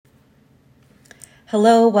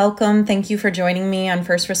Hello, welcome. Thank you for joining me on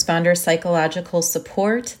First Responder Psychological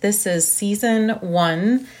Support. This is Season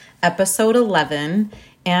 1, Episode 11,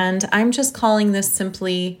 and I'm just calling this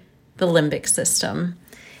simply the Limbic System.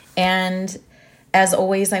 And as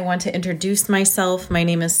always, I want to introduce myself. My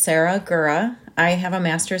name is Sarah Gura. I have a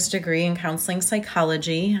master's degree in counseling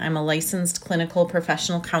psychology. I'm a licensed clinical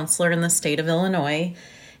professional counselor in the state of Illinois,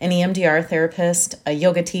 an EMDR therapist, a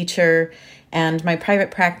yoga teacher, and my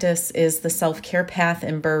private practice is the Self-Care Path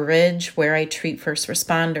in Burr Ridge, where I treat first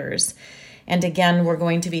responders. And again, we're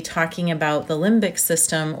going to be talking about the limbic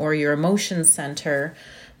system or your emotion center.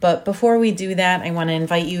 But before we do that, I want to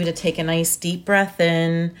invite you to take a nice deep breath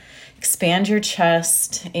in, expand your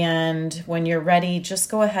chest, and when you're ready,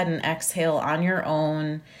 just go ahead and exhale on your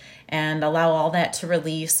own and allow all that to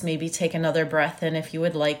release. Maybe take another breath in if you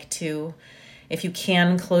would like to. If you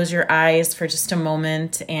can, close your eyes for just a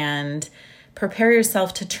moment and prepare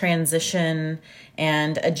yourself to transition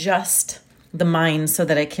and adjust the mind so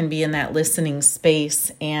that it can be in that listening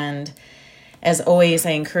space. And as always,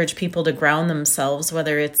 I encourage people to ground themselves,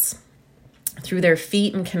 whether it's through their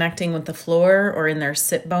feet and connecting with the floor or in their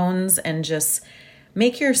sit bones, and just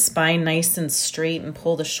make your spine nice and straight and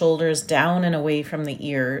pull the shoulders down and away from the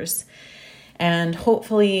ears. And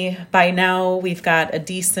hopefully by now we've got a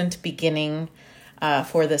decent beginning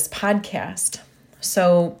for this podcast.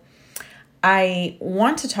 So I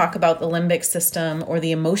want to talk about the limbic system or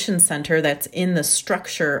the emotion center that's in the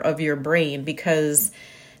structure of your brain, because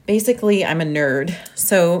basically I'm a nerd.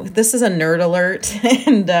 So this is a nerd alert.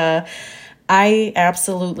 And I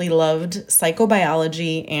absolutely loved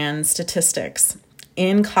psychobiology and statistics.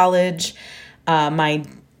 In college, my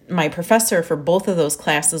professor for both of those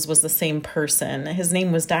classes was the same person. His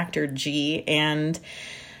name was Dr. G, and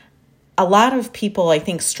a lot of people, I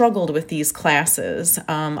think, struggled with these classes.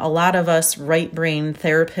 A lot of us right brain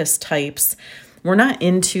therapist types, we're not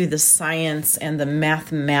into the science and the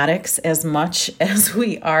mathematics as much as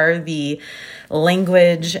we are the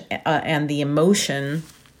language and the emotion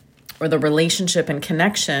or the relationship and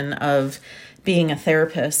connection of being a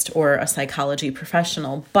therapist or a psychology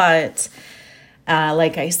professional. But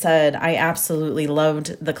like I said, I absolutely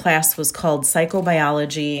loved the class. Was called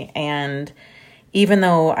psychobiology, and even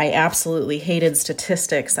though I absolutely hated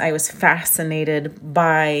statistics, I was fascinated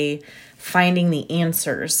by finding the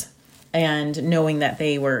answers and knowing that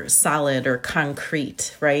they were solid or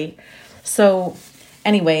concrete, right? So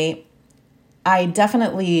anyway, I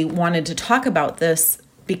definitely wanted to talk about this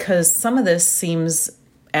because some of this seems,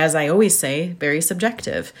 as I always say, very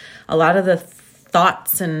subjective. A lot of the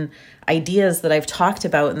thoughts and ideas that I've talked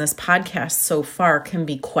about in this podcast so far can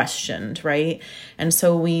be questioned, right? And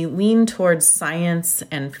so we lean towards science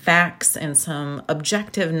and facts and some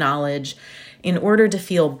objective knowledge in order to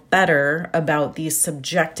feel better about these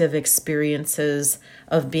subjective experiences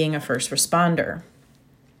of being a first responder.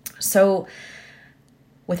 So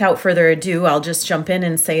without further ado, I'll just jump in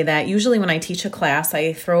and say that usually when I teach a class,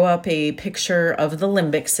 I throw up a picture of the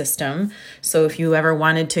limbic system. So if you ever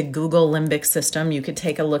wanted to Google limbic system, you could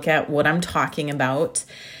take a look at what I'm talking about.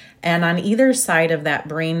 And on either side of that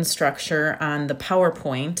brain structure on the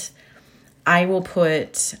PowerPoint, I will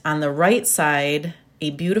put on the right side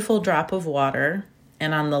a beautiful drop of water,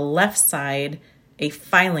 and on the left side, a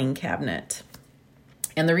filing cabinet.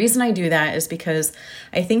 And the reason I do that is because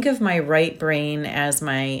I think of my right brain as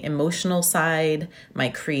my emotional side, my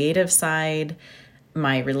creative side,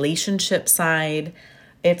 my relationship side.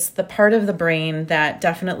 It's the part of the brain that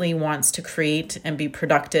definitely wants to create and be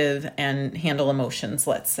productive and handle emotions,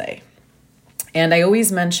 let's say. And I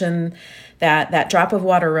always mention that drop of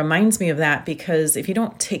water reminds me of that, because if you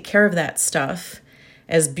don't take care of that stuff,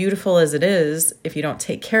 as beautiful as it is, if you don't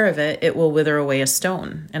take care of it, it will wither away a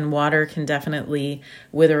stone. And water can definitely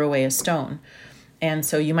wither away a stone. And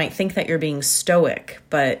so you might think that you're being stoic,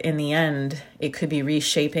 but in the end, it could be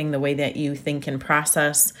reshaping the way that you think and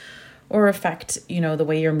process, or affect, the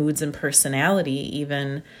way your moods and personality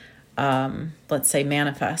even, let's say,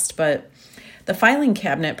 manifest. But the filing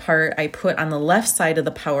cabinet part I put on the left side of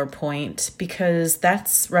the PowerPoint because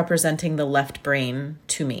that's representing the left brain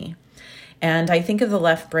to me. And I think of the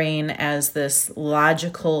left brain as this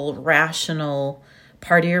logical, rational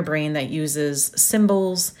part of your brain that uses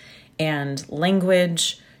symbols and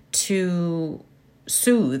language to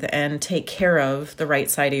soothe and take care of the right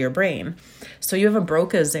side of your brain. So you have a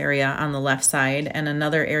Broca's area on the left side and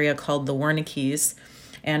another area called the Wernicke's.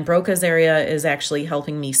 And Broca's area is actually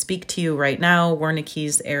helping me speak to you right now.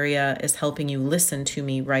 Wernicke's area is helping you listen to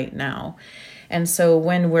me right now. And so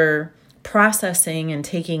when we're processing and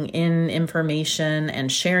taking in information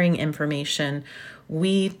and sharing information,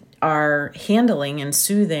 we are handling and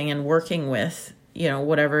soothing and working with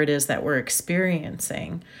whatever it is that we're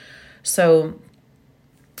experiencing. So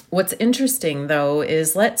what's interesting, though,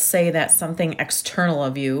 is let's say that something external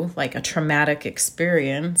of you, like a traumatic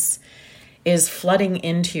experience, is flooding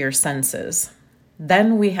into your senses.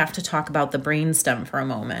 Then we have to talk about the brainstem for a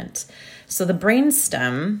moment. So the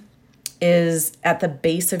brainstem is at the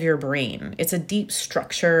base of your brain. It's a deep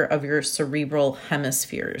structure of your cerebral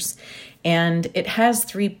hemispheres. And it has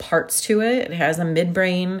 3 parts to it. It has a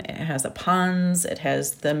midbrain, it has a pons, it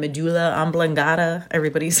has the medulla oblongata,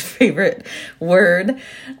 everybody's favorite word.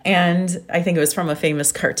 And I think it was from a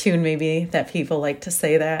famous cartoon maybe that people like to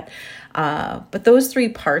say that. But those 3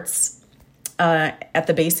 parts at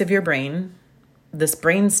the base of your brain, this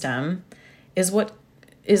brainstem, is what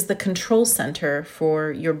is the control center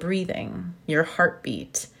for your breathing, your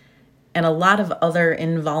heartbeat, and a lot of other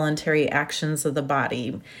involuntary actions of the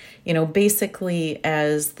body. Basically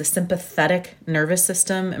as the sympathetic nervous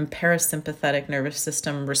system and parasympathetic nervous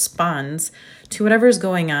system responds to whatever is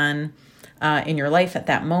going on in your life at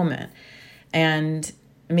that moment. And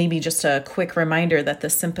maybe just a quick reminder that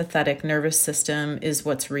the sympathetic nervous system is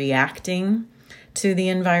what's reacting to the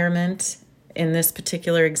environment in this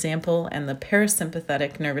particular example, and the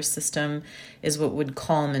parasympathetic nervous system is what would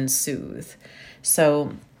calm and soothe.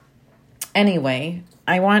 So anyway,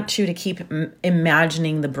 I want you to keep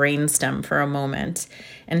imagining the brainstem for a moment.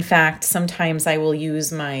 In fact, sometimes I will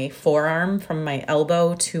use my forearm from my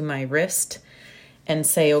elbow to my wrist and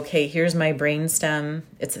say, okay, here's my brainstem.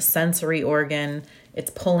 It's a sensory organ.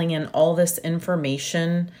 It's pulling in all this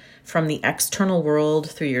information from the external world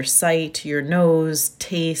through your sight, your nose,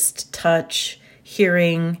 taste, touch,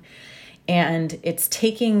 hearing, and it's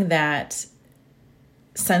taking that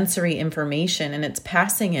sensory information and it's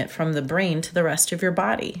passing it from the brain to the rest of your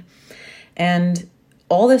body. And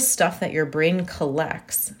all this stuff that your brain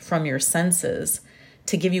collects from your senses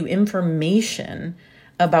to give you information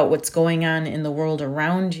about what's going on in the world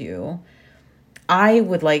around you, I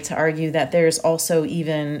would like to argue that there's also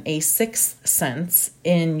even a 6th sense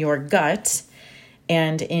in your gut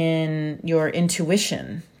and in your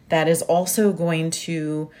intuition that is also going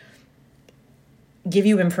to give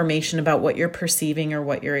you information about what you're perceiving or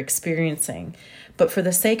what you're experiencing. But for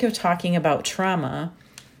the sake of talking about trauma,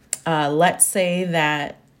 let's say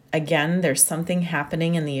that, again, there's something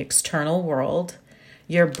happening in the external world.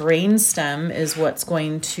 Your brainstem is what's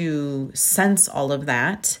going to sense all of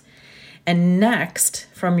that. And next,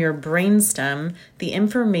 from your brainstem, the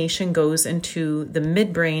information goes into the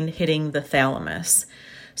midbrain hitting the thalamus.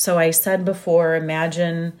 So I said before,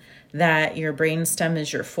 imagine that your brainstem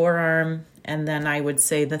is your forearm, and then I would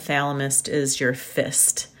say the thalamus is your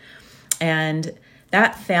fist. And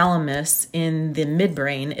that thalamus in the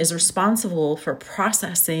midbrain is responsible for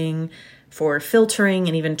processing, for filtering,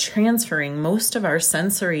 and even transferring most of our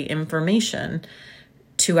sensory information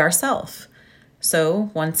to ourself. So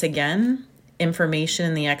once again, information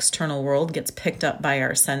in the external world gets picked up by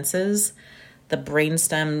our senses. The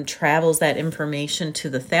brainstem travels that information to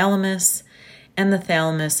the thalamus, and the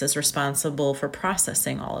thalamus is responsible for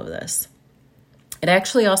processing all of this. It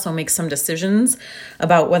actually also makes some decisions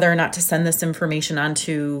about whether or not to send this information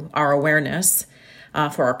onto our awareness,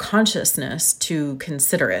 for our consciousness to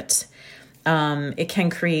consider it. It can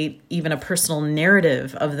create even a personal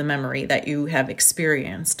narrative of the memory that you have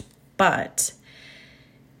experienced. But,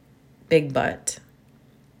 big but,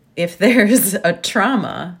 if there's a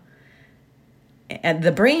trauma,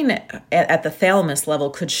 the brain at the thalamus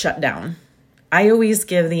level could shut down. I always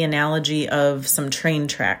give the analogy of some train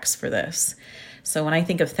tracks for this. So when I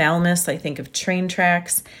think of thalamus, I think of train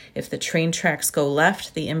tracks. If the train tracks go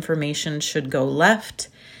left, the information should go left.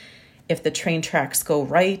 If the train tracks go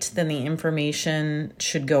right, then the information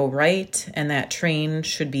should go right, and that train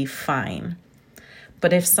should be fine.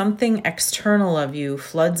 But if something external of you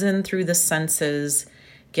floods in through the senses,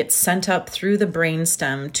 gets sent up through the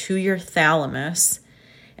brainstem to your thalamus,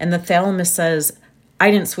 and the thalamus says, I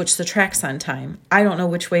didn't switch the tracks on time. I don't know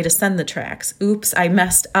which way to send the tracks. Oops, I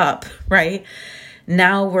messed up, right?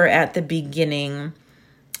 Now we're at the beginning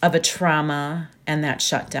of a trauma and that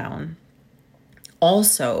shutdown.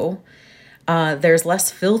 Also, there's less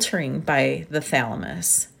filtering by the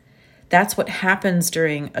thalamus. That's what happens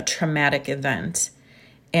during a traumatic event.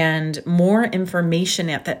 And more information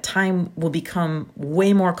at that time will become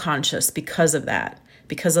way more conscious because of that,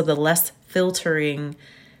 because of the less filtering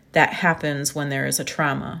that happens when there is a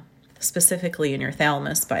trauma, specifically in your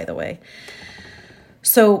thalamus, by the way.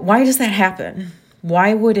 So why does that happen?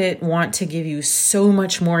 Why would it want to give you so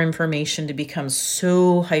much more information to become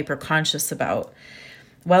so hyper-conscious about?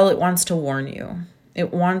 Well, it wants to warn you.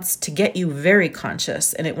 It wants to get you very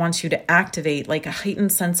conscious, and it wants you to activate like a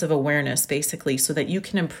heightened sense of awareness, basically, so that you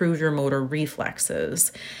can improve your motor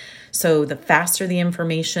reflexes. So the faster the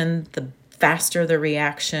information, the faster the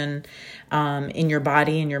reaction in your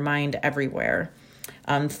body, in your mind, everywhere.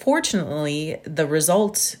 Unfortunately, the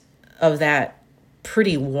result of that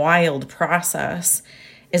pretty wild process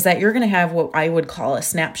is that you're going to have what I would call a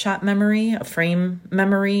snapshot memory, a frame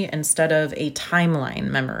memory, instead of a timeline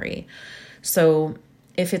memory. So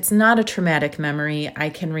if it's not a traumatic memory, I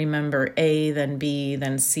can remember A, then B,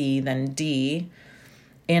 then C, then D.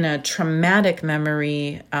 In a traumatic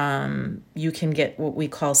memory, you can get what we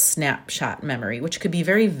call snapshot memory, which could be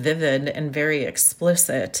very vivid and very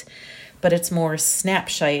explicit, but it's more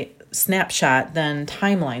snapshot than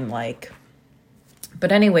timeline-like.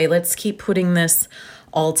 But anyway, let's keep putting this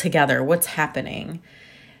all together. What's happening?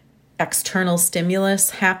 External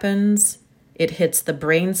stimulus happens. It hits the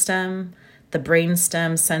brainstem. The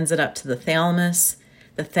brainstem sends it up to the thalamus.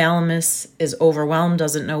 The thalamus is overwhelmed,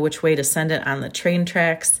 doesn't know which way to send it on the train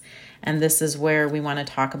tracks. And this is where we want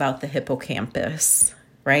to talk about the hippocampus,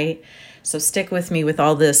 right? So stick with me with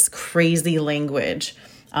all this crazy language.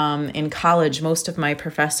 In college, most of my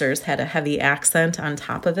professors had a heavy accent on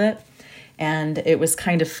top of it. And it was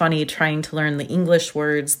kind of funny trying to learn the English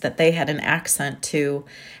words that they had an accent to.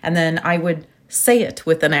 And then I would say it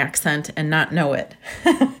with an accent and not know it.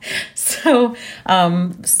 So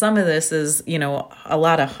some of this is, a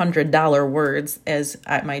lot of $100 words, as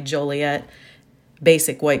my Joliet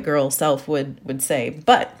basic white girl self would say.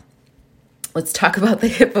 But let's talk about the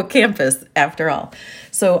hippocampus after all.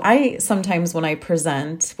 So I sometimes when I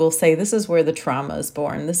present will say this is where the trauma is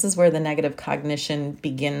born. This is where the negative cognition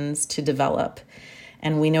begins to develop.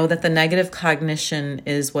 And we know that the negative cognition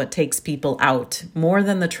is what takes people out more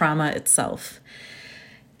than the trauma itself.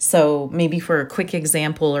 So maybe for a quick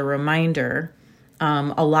example or reminder,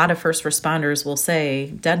 a lot of first responders will say,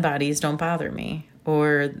 dead bodies don't bother me.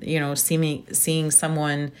 Or, seeing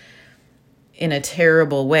someone in a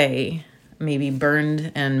terrible way, maybe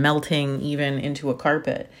burned and melting even into a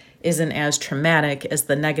carpet, isn't as traumatic as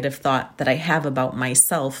the negative thought that I have about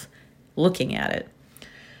myself looking at it.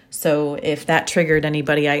 So if that triggered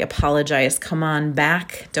anybody, I apologize. Come on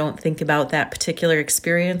back. Don't think about that particular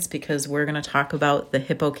experience because we're going to talk about the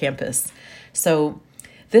hippocampus. So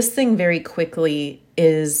this thing very quickly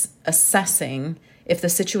is assessing if the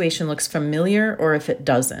situation looks familiar or if it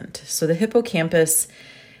doesn't. So the hippocampus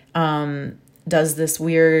does this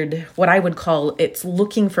weird, what I would call, it's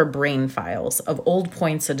looking for brain files of old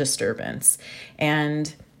points of disturbance.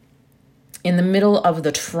 And in the middle of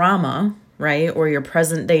the trauma, right, or your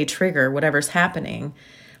present day trigger, whatever's happening,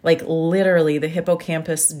 like literally the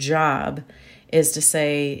hippocampus job is to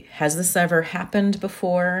say, has this ever happened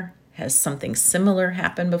before? Has something similar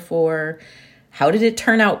happened before? How did it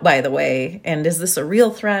turn out, by the way? And is this a real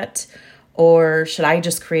threat? Or should I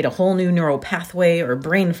just create a whole new neural pathway or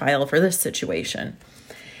brain file for this situation?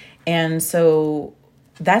 And so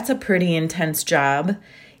that's a pretty intense job.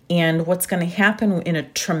 And what's going to happen in a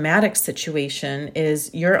traumatic situation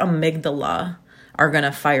is your amygdala are going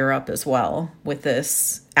to fire up as well with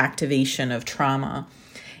this activation of trauma.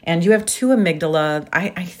 And you have two amygdala.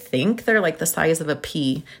 I think they're like the size of a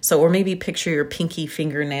pea. So, or maybe picture your pinky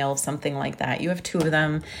fingernail, something like that. You have two of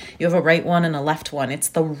them. You have a right one and a left one. It's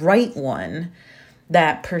the right one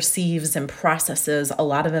that perceives and processes a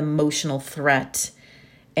lot of emotional threat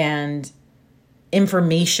and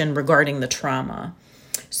information regarding the trauma.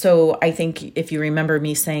 So I think if you remember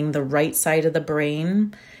me saying the right side of the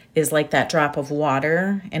brain is like that drop of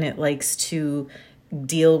water, and it likes to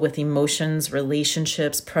deal with emotions,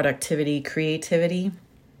 relationships, productivity, creativity.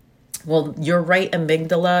 Well, your right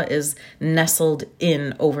amygdala is nestled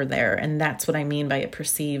in over there. And that's what I mean by it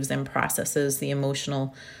perceives and processes the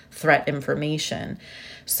emotional threat information.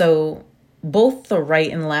 So both the right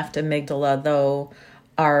and left amygdala, though,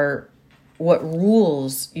 are what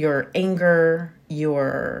rules your anger,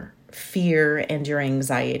 your fear, and your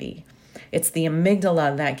anxiety. It's the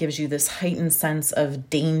amygdala that gives you this heightened sense of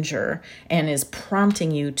danger and is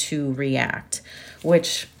prompting you to react,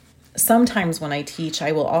 which sometimes when I teach,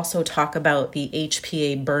 I will also talk about the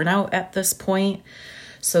HPA burnout at this point.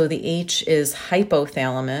 So the H is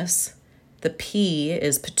hypothalamus, the P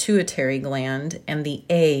is pituitary gland, and the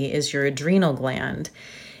A is your adrenal gland.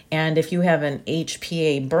 And if you have an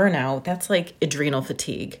HPA burnout, that's like adrenal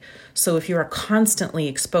fatigue. So if you are constantly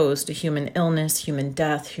exposed to human illness, human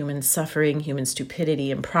death, human suffering, human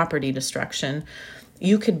stupidity, and property destruction,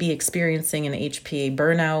 you could be experiencing an HPA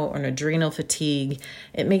burnout or an adrenal fatigue.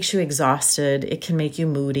 It makes you exhausted. It can make you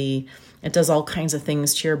moody. It does all kinds of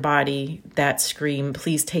things to your body that scream,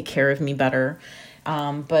 please take care of me better.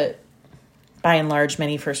 But by and large,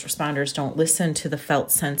 many first responders don't listen to the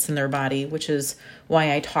felt sense in their body, which is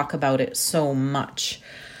why I talk about it so much.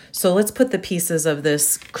 So let's put the pieces of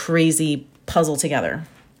this crazy puzzle together.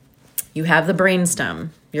 You have the brainstem,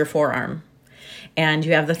 your forearm, and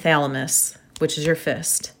you have the thalamus, which is your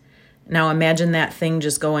fist. Now imagine that thing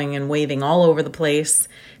just going and waving all over the place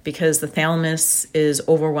because the thalamus is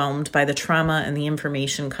overwhelmed by the trauma and the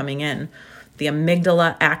information coming in. The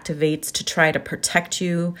amygdala activates to try to protect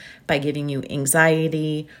you by giving you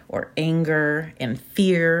anxiety or anger and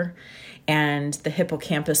fear. And the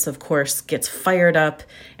hippocampus, of course, gets fired up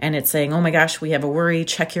and it's saying, oh my gosh, we have a worry,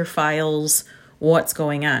 check your files, what's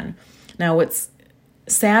going on? Now, what's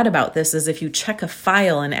sad about this is if you check a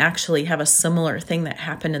file and actually have a similar thing that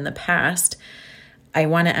happened in the past, I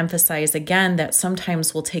want to emphasize again that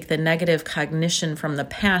sometimes we'll take the negative cognition from the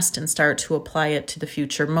past and start to apply it to the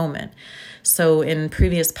future moment. So in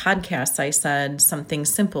previous podcasts, I said something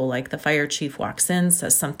simple like the fire chief walks in,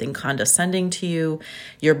 says something condescending to you.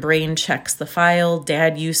 Your brain checks the file.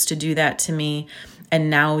 Dad used to do that to me. And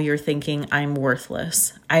now you're thinking, I'm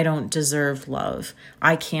worthless. I don't deserve love.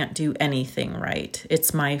 I can't do anything right.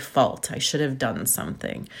 It's my fault. I should have done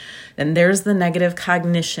something. And there's the negative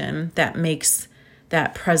cognition that makes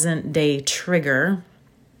that present day trigger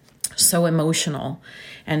so emotional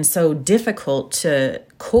and so difficult to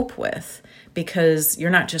cope with, because you're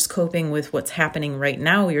not just coping with what's happening right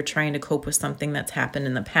now, you're trying to cope with something that's happened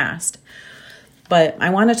in the past. But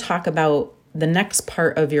I want to talk about the next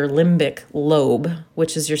part of your limbic lobe,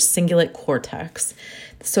 which is your cingulate cortex.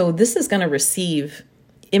 So this is going to receive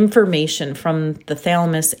information from the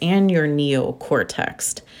thalamus and your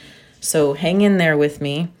neocortex. So hang in there with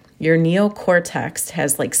me. Your neocortex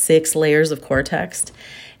has like 6 layers of cortex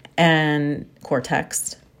and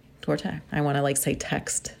cortex. I want to like say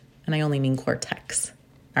text, and I only mean cortex.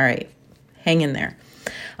 All right, hang in there.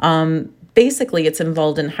 Basically, it's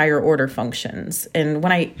involved in higher order functions. And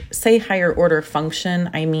when I say higher order function,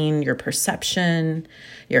 I mean your perception,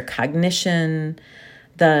 your cognition,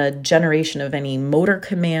 the generation of any motor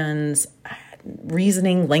commands,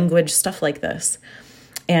 reasoning, language, stuff like this.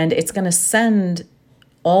 And it's going to send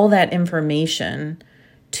all that information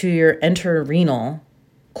to your entorhinal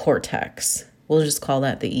cortex. We'll just call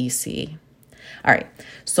that the EC. All right.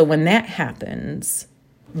 So when that happens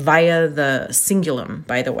via the cingulum,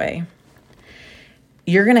 by the way,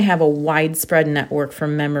 you're going to have a widespread network for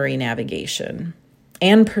memory navigation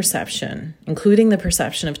and perception, including the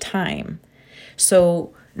perception of time.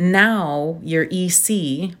 So now your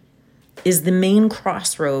EC is the main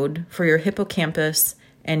crossroad for your hippocampus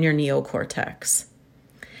and your neocortex.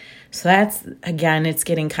 So that's, again, it's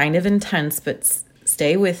getting kind of intense, but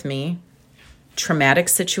stay with me. Traumatic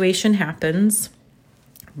situation happens.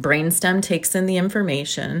 Brainstem takes in the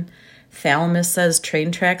information. Thalamus says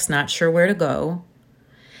train tracks, not sure where to go.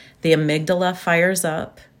 The amygdala fires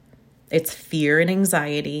up. It's fear and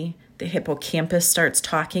anxiety. The hippocampus starts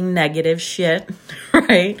talking negative shit,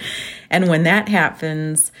 right? And when that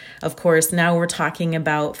happens, of course, now we're talking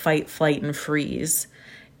about fight, flight, and freeze.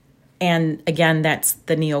 And again, that's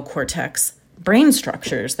the neocortex brain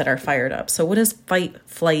structures that are fired up. So what is fight,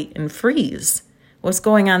 flight, and freeze? What's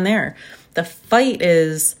going on there? The fight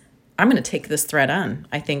is, I'm going to take this threat on.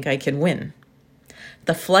 I think I can win.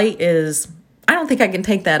 The flight is, I don't think I can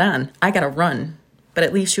take that on. I got to run. But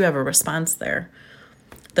at least you have a response there.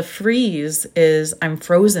 The freeze is, I'm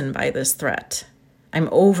frozen by this threat. I'm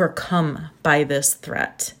overcome by this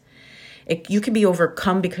threat. You could be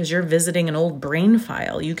overcome because you're visiting an old brain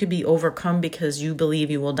file. You could be overcome because you believe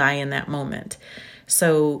you will die in that moment.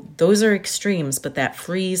 So those are extremes, but that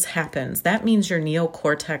freeze happens. That means your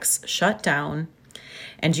neocortex shut down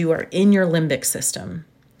and you are in your limbic system.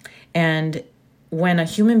 And when a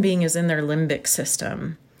human being is in their limbic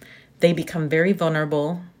system, they become very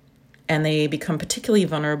vulnerable, and they become particularly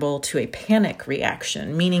vulnerable to a panic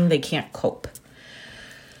reaction, meaning they can't cope.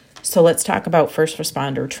 So let's talk about first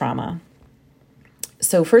responder trauma.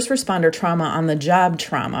 So first responder trauma, on the job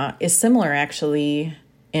trauma, is similar actually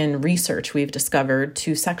in research we've discovered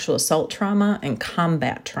to sexual assault trauma and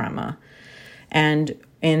combat trauma. And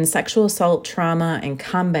in sexual assault trauma and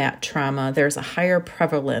combat trauma, there's a higher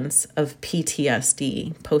prevalence of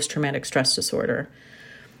PTSD, post-traumatic stress disorder.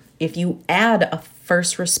 If you add a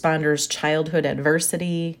first responder's childhood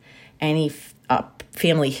adversity, any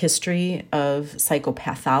family history of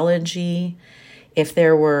psychopathology, if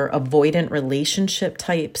there were avoidant relationship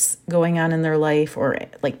types going on in their life, or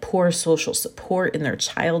like poor social support in their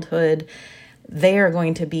childhood, they are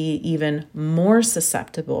going to be even more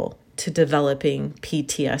susceptible to developing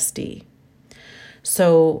PTSD.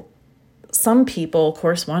 So some people, of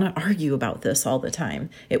course, want to argue about this all the time.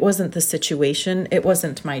 It wasn't the situation. It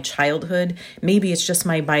wasn't my childhood. Maybe it's just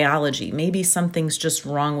my biology. Maybe something's just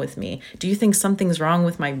wrong with me. Do you think something's wrong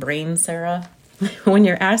with my brain, Sarah? When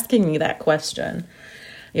you're asking me that question,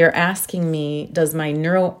 you're asking me, does my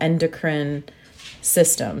neuroendocrine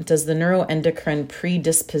system, does the neuroendocrine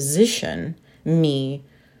predisposition me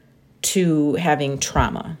to having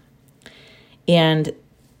trauma? And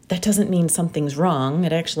that doesn't mean something's wrong.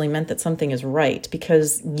 It actually meant that something is right,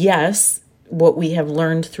 because yes, what we have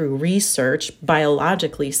learned through research,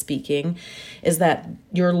 biologically speaking, is that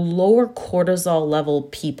your lower cortisol level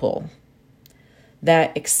people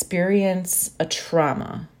that experience a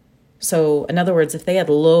trauma, so in other words, if they had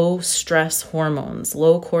low stress hormones,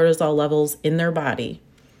 low cortisol levels in their body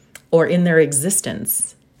or in their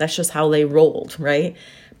existence, that's just how they rolled, right?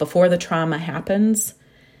 Before the trauma happens,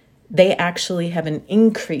 they actually have an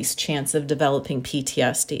increased chance of developing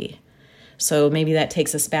PTSD. So maybe that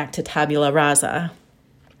takes us back to tabula rasa,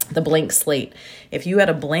 the blank slate. If you had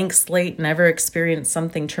a blank slate, never experienced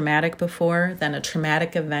something traumatic before, then a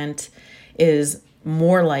traumatic event is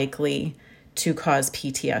more likely to cause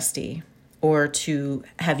PTSD or to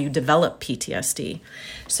have you develop PTSD.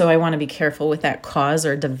 So I want to be careful with that cause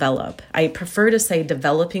or develop. I prefer to say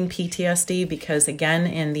developing PTSD because, again,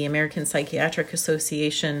 in the American Psychiatric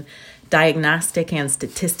Association Diagnostic and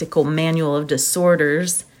Statistical Manual of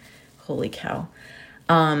Disorders, holy cow,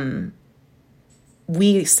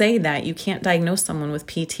 we say that you can't diagnose someone with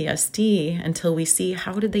PTSD until we see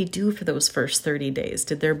how did they do for those first 30 days.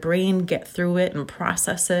 Did their brain get through it and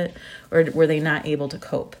process it, or were they not able to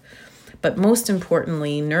cope? But most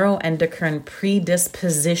importantly, neuroendocrine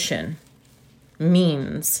predisposition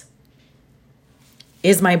means,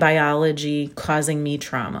 is my biology causing me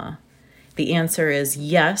trauma? The answer is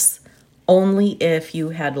yes, only if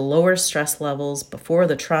you had lower stress levels before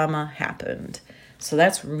the trauma happened. So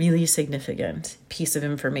that's really significant piece of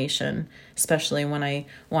information, especially when I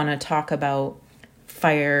want to talk about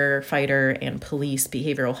firefighter and police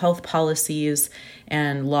behavioral health policies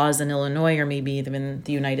and laws in Illinois or maybe even in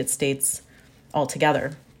the United States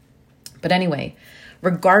altogether. But anyway,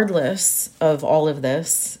 regardless of all of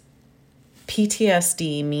this,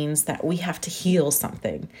 PTSD means that we have to heal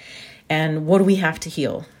something. And what do we have to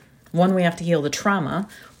heal? One, we have to heal the trauma,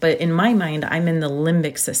 but in my mind, I'm in the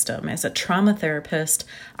limbic system. As a trauma therapist,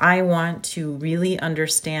 I want to really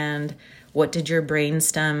understand, what did your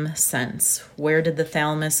brainstem sense? Where did the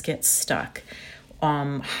thalamus get stuck?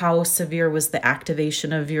 How severe was the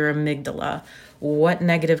activation of your amygdala? What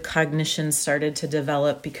negative cognition started to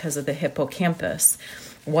develop because of the hippocampus?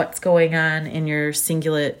 What's going on in your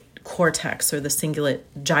cingulate cortex or the cingulate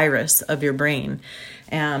gyrus of your brain?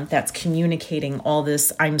 That's communicating all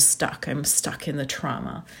this, I'm stuck in the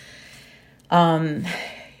trauma.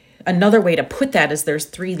 Another way to put that is there's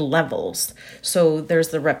 3 levels. So there's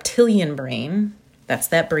the reptilian brain, that's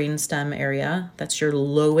that brainstem area. That's your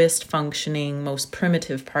lowest functioning, most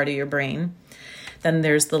primitive part of your brain. Then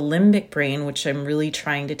there's the limbic brain, which I'm really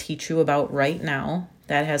trying to teach you about right now.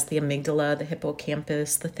 That has the amygdala, the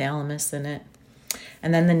hippocampus, the thalamus in it.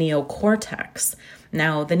 And then the neocortex.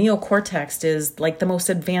 Now, the neocortex is like the most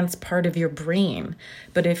advanced part of your brain.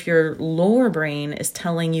 But if your lower brain is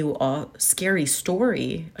telling you a scary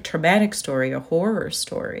story, a traumatic story, a horror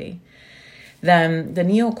story, then the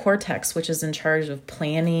neocortex, which is in charge of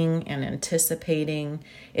planning and anticipating,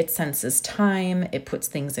 it senses time, it puts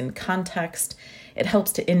things in context, it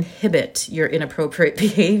helps to inhibit your inappropriate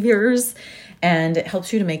behaviors, and it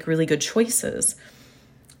helps you to make really good choices.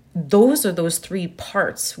 Those are those 3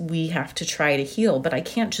 parts we have to try to heal, but I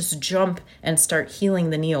can't just jump and start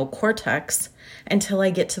healing the neocortex until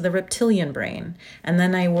I get to the reptilian brain, and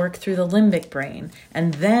then I work through the limbic brain,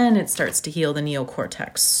 and then it starts to heal the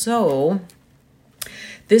neocortex. So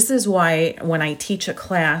this is why when I teach a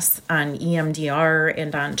class on EMDR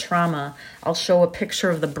and on trauma, I'll show a picture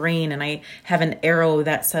of the brain and I have an arrow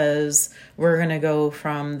that says we're going to go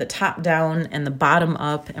from the top down and the bottom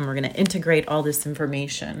up, and we're going to integrate all this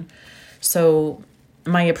information. So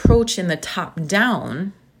my approach in the top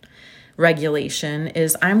down regulation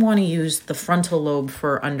is I want to use the frontal lobe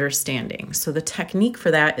for understanding. So the technique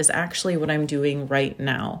for that is actually what I'm doing right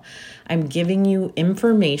now. I'm giving you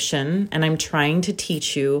information and I'm trying to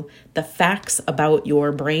teach you the facts about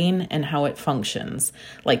your brain and how it functions.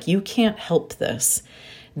 Like, you can't help this.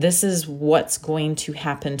 This is what's going to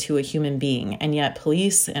happen to a human being. And yet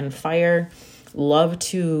police and fire love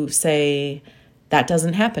to say, that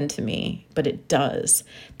doesn't happen to me, but it does.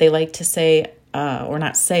 They like to say, or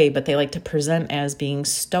not say, but they like to present as being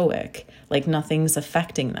stoic, like nothing's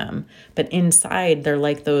affecting them. But inside, they're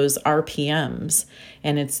like those RPMs,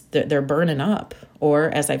 and they're burning up. Or,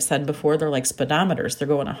 as I've said before, they're like speedometers. They're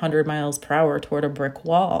going 100 miles per hour toward a brick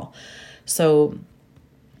wall. So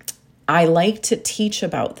I like to teach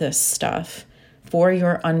about this stuff for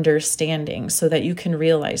your understanding so that you can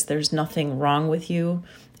realize there's nothing wrong with you.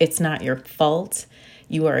 It's not your fault.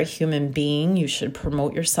 You are a human being. You should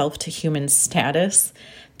promote yourself to human status.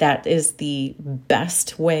 That is the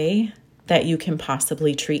best way that you can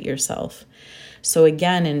possibly treat yourself. So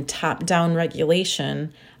again, in top-down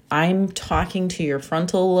regulation, I'm talking to your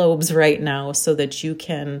frontal lobes right now so that you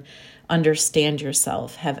can understand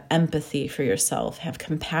yourself, have empathy for yourself, have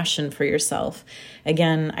compassion for yourself.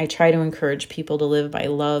 Again, I try to encourage people to live by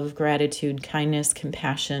love, gratitude, kindness,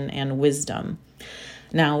 compassion, and wisdom.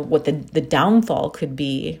 Now, what the downfall could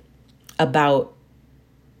be about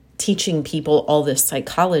teaching people all this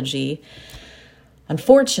psychology,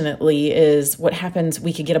 unfortunately, is what happens.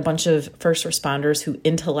 We could get a bunch of first responders who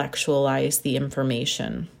intellectualize the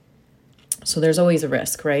information. So there's always a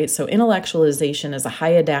risk, right? So intellectualization is a high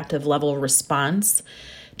adaptive level response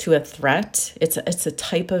to a threat. It's a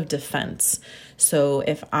type of defense. So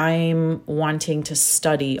if I'm wanting to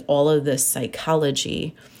study all of this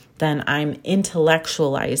psychology, then I'm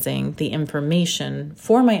intellectualizing the information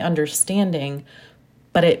for my understanding,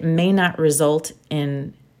 but it may not result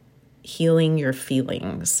in healing your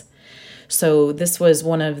feelings. So this was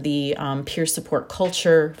one of the peer support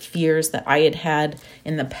culture fears that I had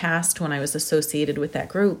in the past when I was associated with that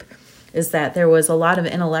group, is that there was a lot of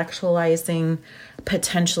intellectualizing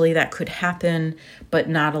potentially that could happen, but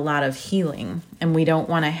not a lot of healing. And we don't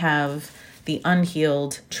want to have the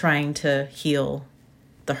unhealed trying to heal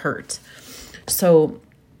the hurt. So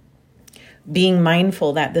being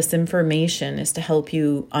mindful that this information is to help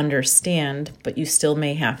you understand, but you still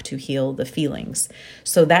may have to heal the feelings.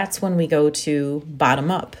 So that's when we go to bottom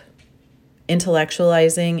up.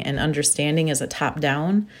 Intellectualizing and understanding is a top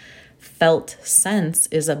down. Felt sense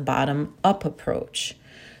is a bottom up approach.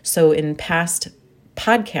 So in past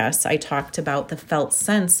podcasts, I talked about the felt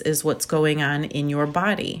sense is what's going on in your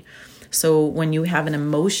body. So when you have an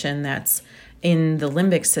emotion that's in the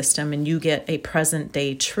limbic system and you get a present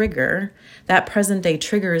day trigger, that present day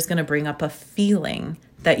trigger is going to bring up a feeling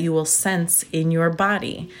that you will sense in your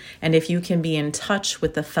body. And if you can be in touch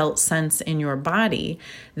with the felt sense in your body,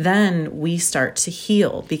 then we start to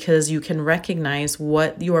heal because you can recognize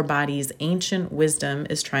what your body's ancient wisdom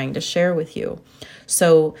is trying to share with you.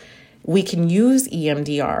 So we can use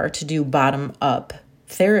EMDR to do bottom up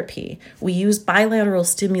therapy. We use bilateral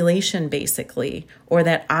stimulation basically, or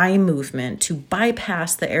that eye movement to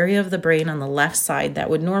bypass the area of the brain on the left side that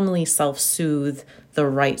would normally self-soothe the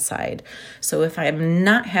right side. So if I'm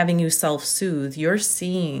not having you self-soothe, you're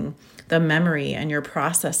seeing the memory and you're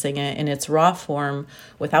processing it in its raw form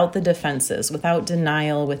without the defenses, without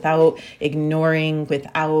denial, without ignoring,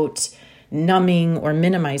 without numbing or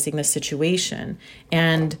minimizing the situation.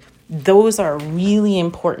 And those are really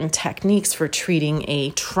important techniques for treating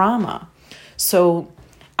a trauma. So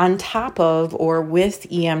on top of or with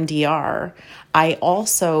EMDR, I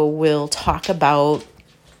also will talk about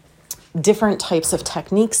different types of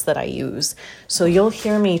techniques that I use. So you'll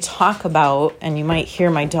hear me talk about, and you might hear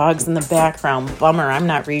my dogs in the background. Bummer, I'm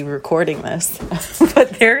not re-recording this,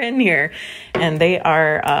 but they're in here and they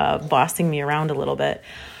are bossing me around a little bit.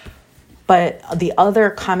 But the other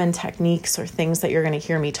common techniques or things that you're going to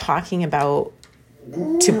hear me talking about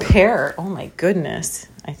to pair, oh my goodness,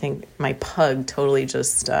 I think my pug totally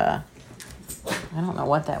just, I don't know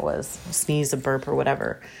what that was, sneeze, a burp or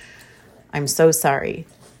whatever. I'm so sorry.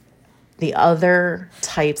 The other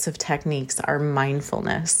types of techniques are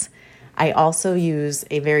mindfulness. I also use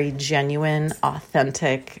a very genuine,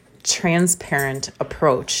 authentic, transparent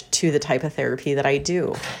approach to the type of therapy that I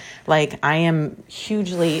do. Like, I am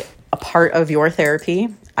hugely a part of your therapy.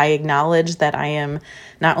 I acknowledge that I am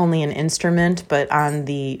not only an instrument, but on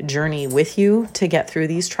the journey with you to get through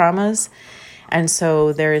these traumas. And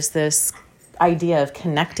so there is this idea of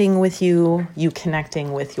connecting with you, you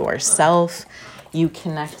connecting with yourself, you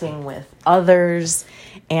connecting with others,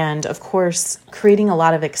 and of course, creating a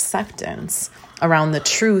lot of acceptance around the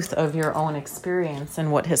truth of your own experience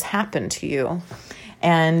and what has happened to you.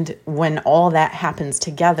 And when all that happens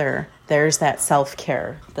together, there's that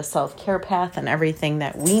self-care, the self-care path and everything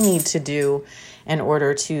that we need to do in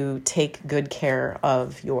order to take good care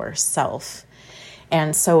of yourself.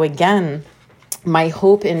 And so again, my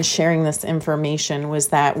hope in sharing this information was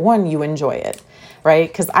that, one, you enjoy it. right?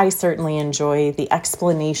 Because I certainly enjoy the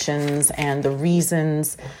explanations and the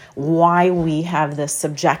reasons why we have this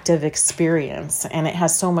subjective experience. And it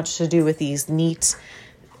has so much to do with these neat,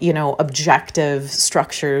 objective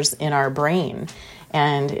structures in our brain.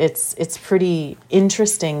 And it's pretty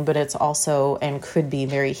interesting, but it's also, and could be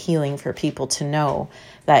very healing for people to know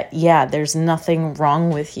that, yeah, there's nothing wrong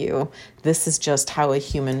with you. This is just how a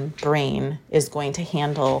human brain is going to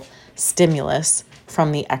handle stimulus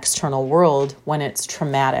from the external world when it's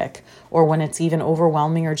traumatic or when it's even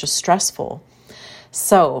overwhelming or just stressful.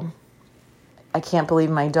 So I can't believe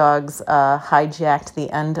my dogs hijacked the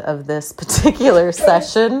end of this particular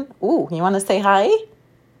session. Ooh, you want to say hi?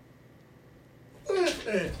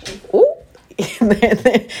 Ooh,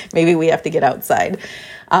 maybe we have to get outside.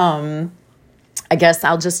 I guess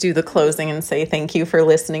I'll just do the closing and say thank you for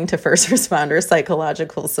listening to First Responder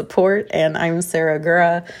Psychological Support. And I'm Sarah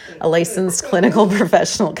Gura, a licensed clinical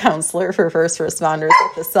professional counselor for first responders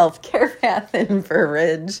at the Self-Care Path in Fur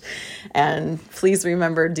Ridge. And please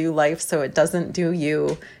remember, do life so it doesn't do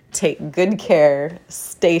you. Take good care,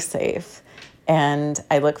 stay safe, and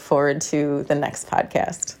I look forward to the next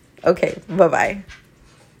podcast. Okay, bye-bye.